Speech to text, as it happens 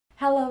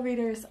Hello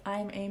readers,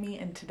 I'm Amy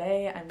and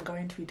today I'm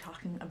going to be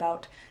talking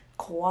about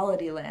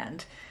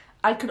Qualityland.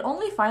 I could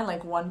only find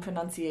like one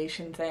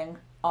pronunciation thing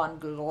on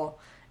Google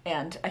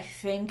and I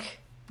think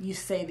you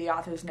say the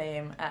author's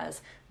name as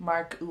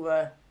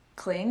marc-uwe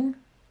Kling.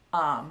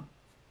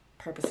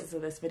 Purposes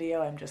of this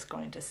video, I'm just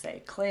going to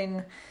say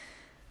Kling.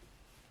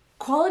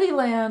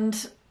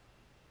 Qualityland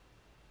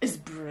is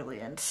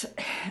brilliant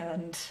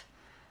and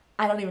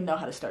I don't even know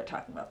how to start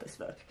talking about this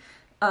book.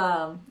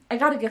 I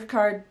got a gift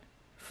card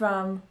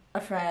from a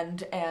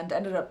friend and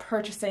ended up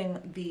purchasing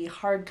the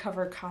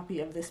hardcover copy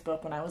of this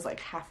book when I was like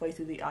halfway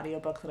through the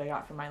audiobook that I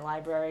got from my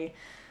library.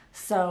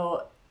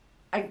 So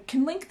I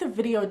can link the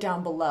video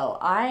down below.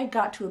 I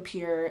got to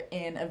appear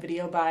in a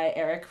video by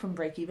Eric from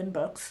Break Even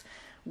Books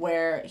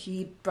where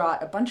he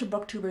brought a bunch of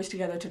booktubers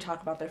together to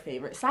talk about their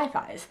favorite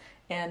sci-fis.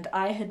 And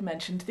I had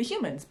mentioned The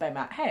Humans by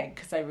Matt Haig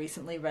because I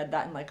recently read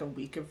that in like a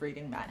week of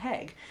reading Matt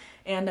Haig.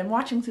 And I'm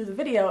watching through the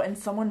video and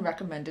someone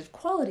recommended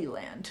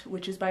Qualityland,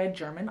 which is by a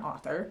German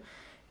author.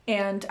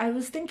 And I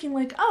was thinking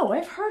like, oh,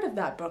 I've heard of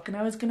that book and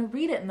I was going to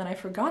read it and then I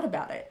forgot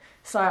about it.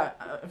 So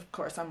of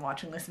course I'm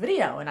watching this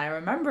video and I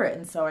remember it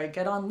and so I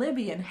get on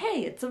Libby and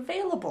hey, it's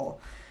available.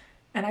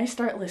 And I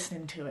start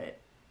listening to it.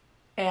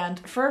 And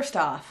first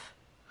off,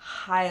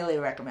 highly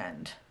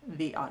recommend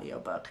the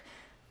audiobook.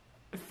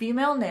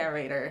 Female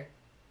narrator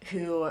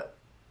who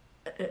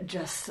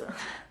just...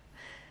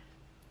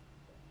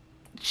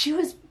 she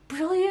was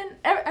brilliant.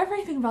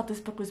 Everything about this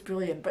book was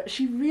brilliant, but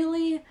she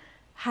really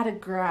had a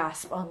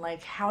grasp on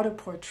like how to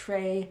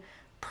portray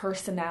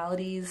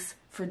personalities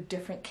for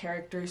different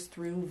characters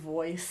through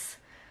voice.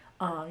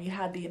 You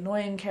had the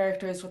annoying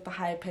characters with the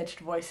high-pitched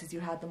voices,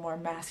 you had the more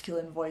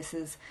masculine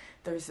voices.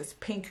 There's this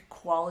pink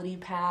quality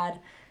pad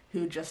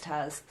who just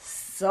has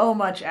so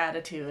much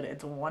attitude.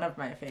 It's one of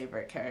my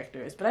favorite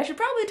characters, but I should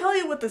probably tell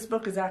you what this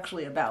book is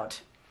actually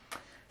about.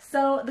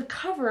 So the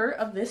cover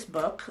of this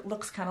book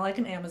looks kind of like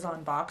an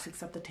Amazon box,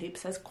 except the tape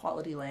says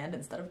Qualityland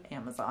instead of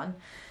Amazon.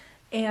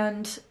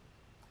 And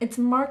it's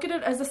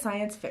marketed as a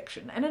science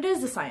fiction, and it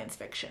is a science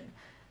fiction,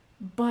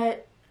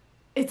 but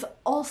it's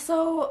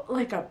also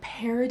like a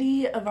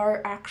parody of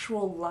our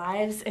actual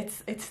lives.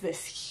 It's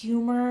this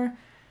humor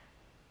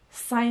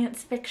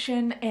science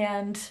fiction,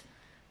 and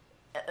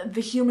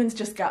The Humans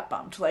just got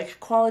bumped. Like,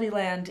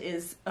 Qualityland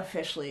is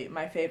officially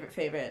my favorite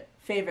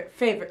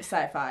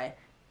sci-fi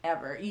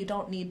ever. You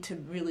don't need to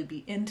really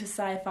be into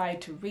sci-fi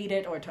to read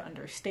it or to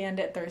understand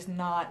it. There's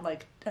not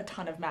like a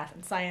ton of math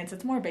and science.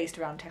 It's more based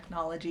around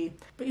technology.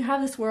 But you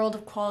have this world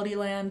of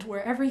Qualityland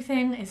where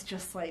everything is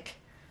just like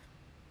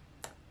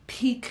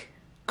peak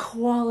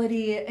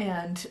quality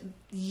and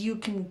you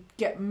can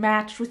get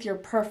matched with your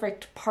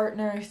perfect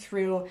partner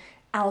through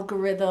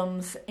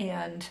algorithms.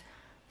 And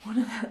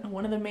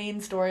one of the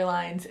main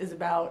storylines is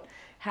about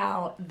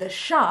how the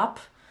shop,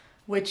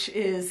 which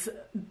is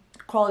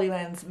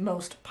Qualityland's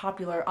most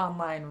popular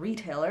online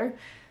retailer,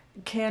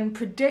 can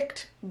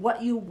predict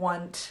what you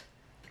want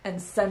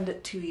and send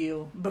it to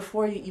you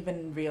before you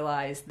even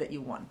realize that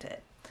you want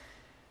it.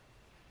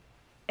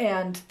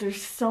 And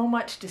there's so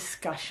much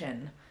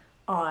discussion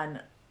on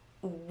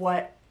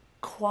what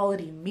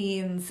quality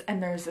means,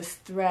 and there's this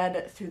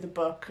thread through the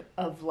book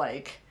of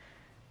like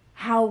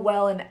how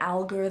well an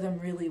algorithm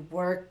really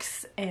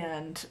works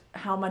and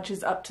how much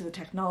is up to the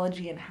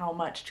technology and how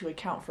much to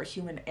account for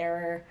human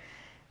error.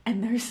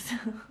 And there's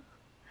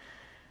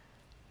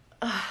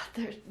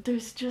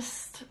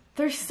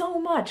so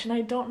much, and I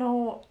don't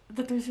know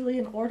that there's really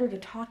an order to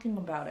talking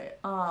about it.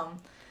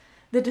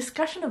 The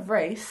discussion of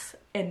race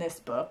in this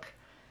book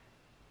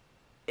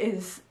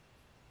is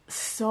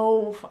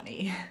so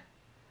funny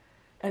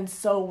and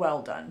so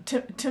well done.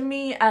 To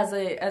me, as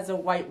a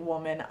white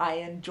woman, I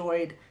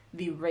enjoyed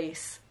the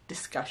race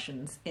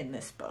discussions in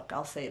this book.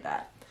 I'll say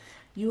that.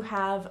 You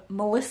have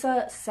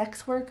Melissa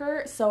Sex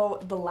Worker,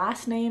 so the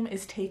last name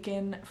is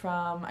taken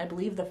from, I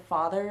believe, the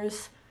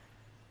father's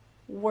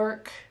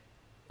work,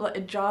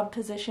 job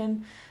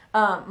position.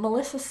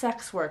 Melissa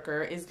Sex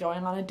Worker is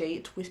going on a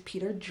date with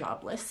Peter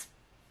Jobless,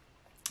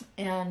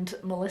 and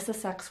Melissa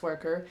Sex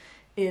Worker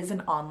is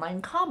an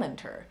online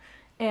commenter.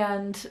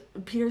 And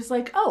Peter's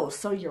like, oh,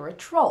 so you're a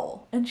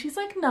troll. And she's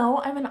like,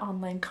 no, I'm an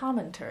online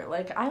commenter.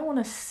 Like, I want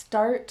to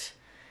start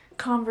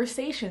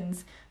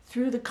conversations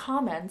through the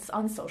comments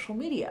on social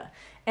media.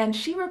 And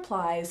she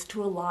replies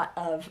to a lot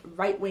of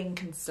right-wing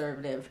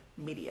conservative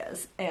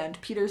medias. And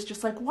Peter's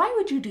just like, why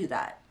would you do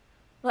that?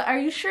 Like, are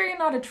you sure you're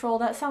not a troll?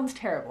 That sounds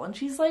terrible. And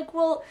she's like,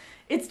 well,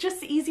 it's just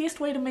the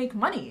easiest way to make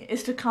money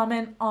is to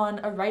comment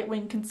on a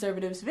right-wing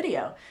conservative's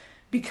video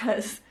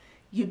because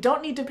you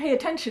don't need to pay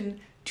attention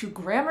to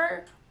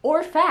grammar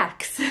or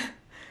facts,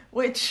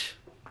 which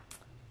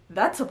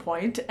that's a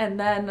point. And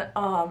then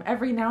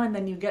every now and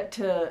then you get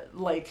to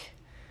like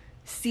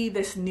see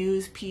this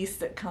news piece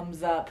that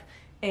comes up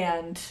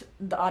and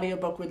the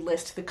audiobook would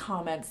list the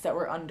comments that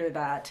were under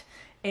that,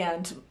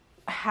 and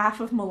half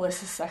of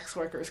Melissa Sex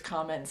Worker's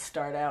comments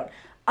start out,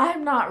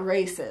 I'm not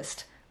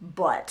racist,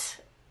 but,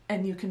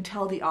 and you can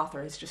tell the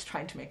author is just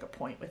trying to make a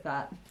point with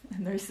that.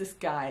 And there's this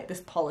guy,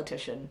 this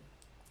politician,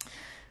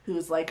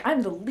 who's like,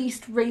 I'm the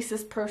least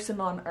racist person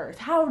on earth.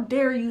 How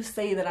dare you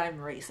say that I'm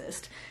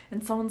racist?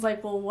 And someone's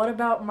like, well, what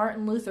about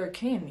Martin Luther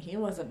King? He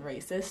wasn't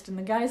racist. And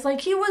the guy's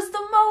like, he was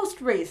the most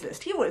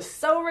racist. He was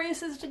so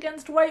racist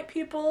against white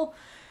people.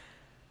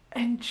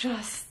 And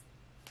just,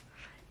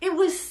 it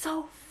was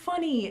so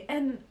funny.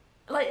 And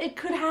like, it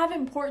could have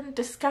important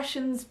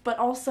discussions, but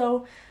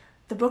also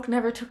the book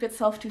never took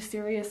itself too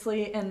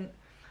seriously. And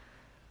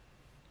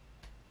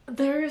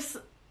there's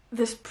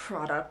this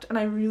product, and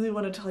I really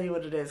want to tell you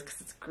what it is because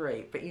it's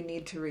great, but you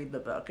need to read the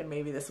book, and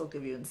maybe this will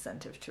give you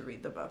incentive to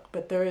read the book.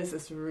 But there is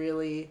this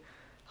really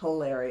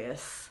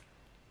hilarious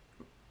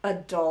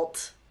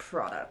adult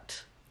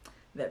product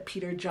that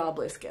Peter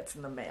Jobless gets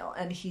in the mail,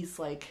 and he's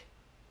like,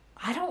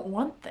 I don't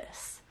want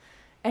this.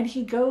 And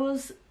he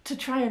goes to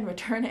try and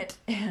return it,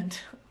 and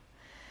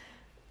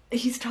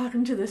he's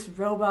talking to this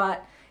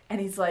robot, and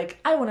he's like,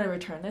 I want to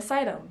return this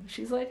item.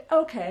 She's like,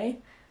 okay,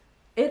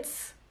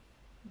 it's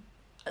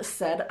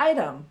said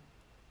item.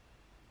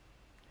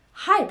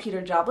 Hi,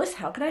 Peter Jobless,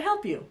 how can I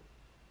help you?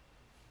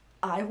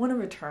 I want to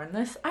return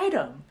this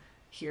item.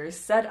 Here's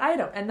said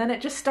item. And then it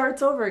just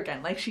starts over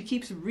again. Like, she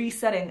keeps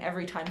resetting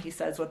every time he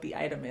says what the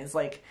item is.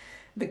 Like,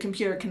 the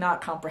computer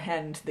cannot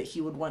comprehend that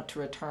he would want to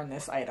return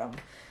this item.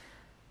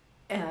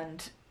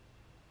 And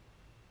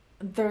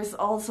there's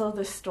also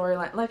this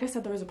storyline. Like I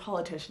said, there was a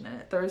politician in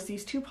it. There's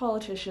these two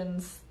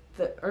politicians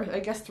that, or I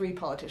guess 3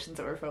 politicians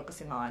that we're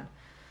focusing on.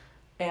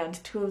 And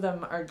 2 of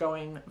them are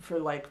going for,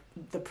 like,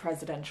 the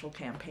presidential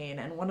campaign,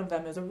 and one of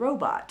them is a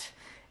robot.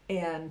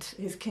 And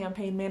his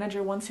campaign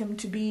manager wants him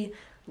to be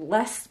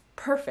less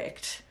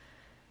perfect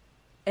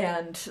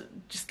and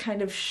just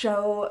kind of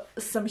show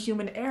some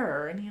human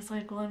error. And he's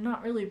like, well, I'm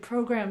not really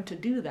programmed to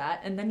do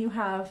that. And then you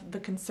have the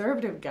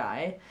conservative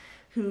guy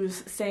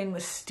who's saying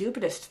the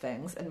stupidest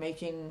things and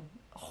making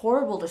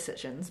horrible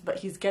decisions, but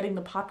he's getting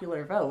the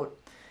popular vote.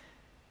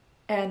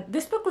 And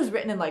this book was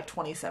written in like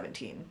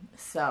 2017,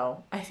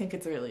 so I think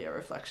it's really a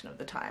reflection of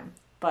the time.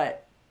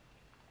 But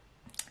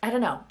I don't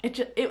know.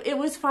 It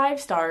was 5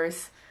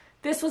 stars.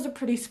 This was a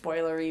pretty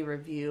spoilery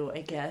review,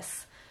 I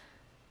guess.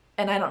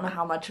 And I don't know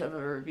how much of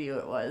a review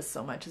it was,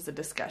 so much as a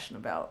discussion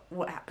about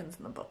what happens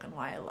in the book and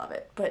why I love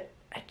it. But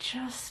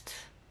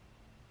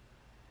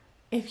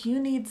if you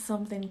need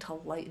something to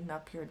lighten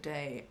up your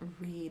day,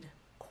 read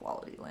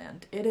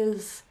Qualityland. It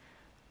is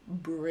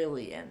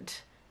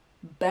brilliant.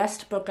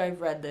 Best book I've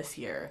read this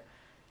year.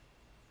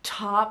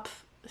 Top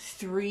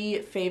 3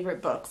 favorite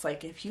books.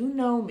 Like, if you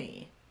know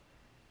me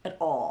at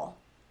all,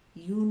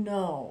 you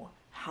know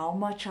how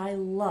much I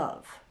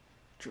love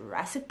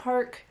Jurassic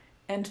Park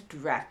and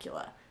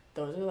Dracula.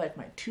 Those are like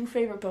my 2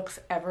 favorite books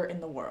ever in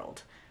the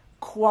world.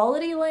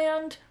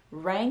 Qualityland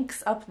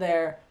ranks up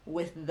there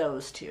with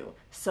those 2.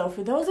 So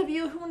for those of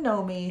you who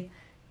know me,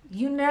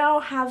 you now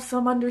have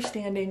some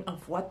understanding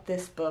of what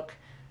this book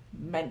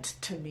meant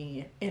to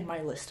me in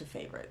my list of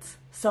favorites.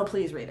 So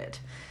please read it.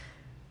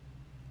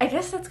 I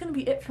guess that's going to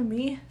be it for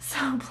me.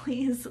 So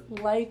please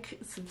like,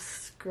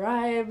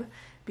 subscribe,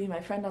 be my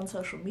friend on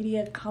social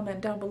media,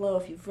 comment down below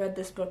if you've read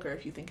this book or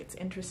if you think it's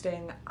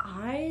interesting.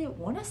 I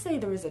want to say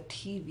there was a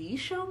TV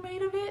show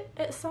made of it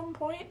at some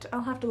point.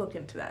 I'll have to look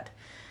into that.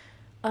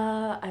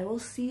 I will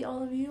see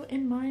all of you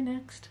in my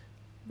next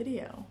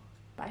video.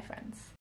 Bye, friends.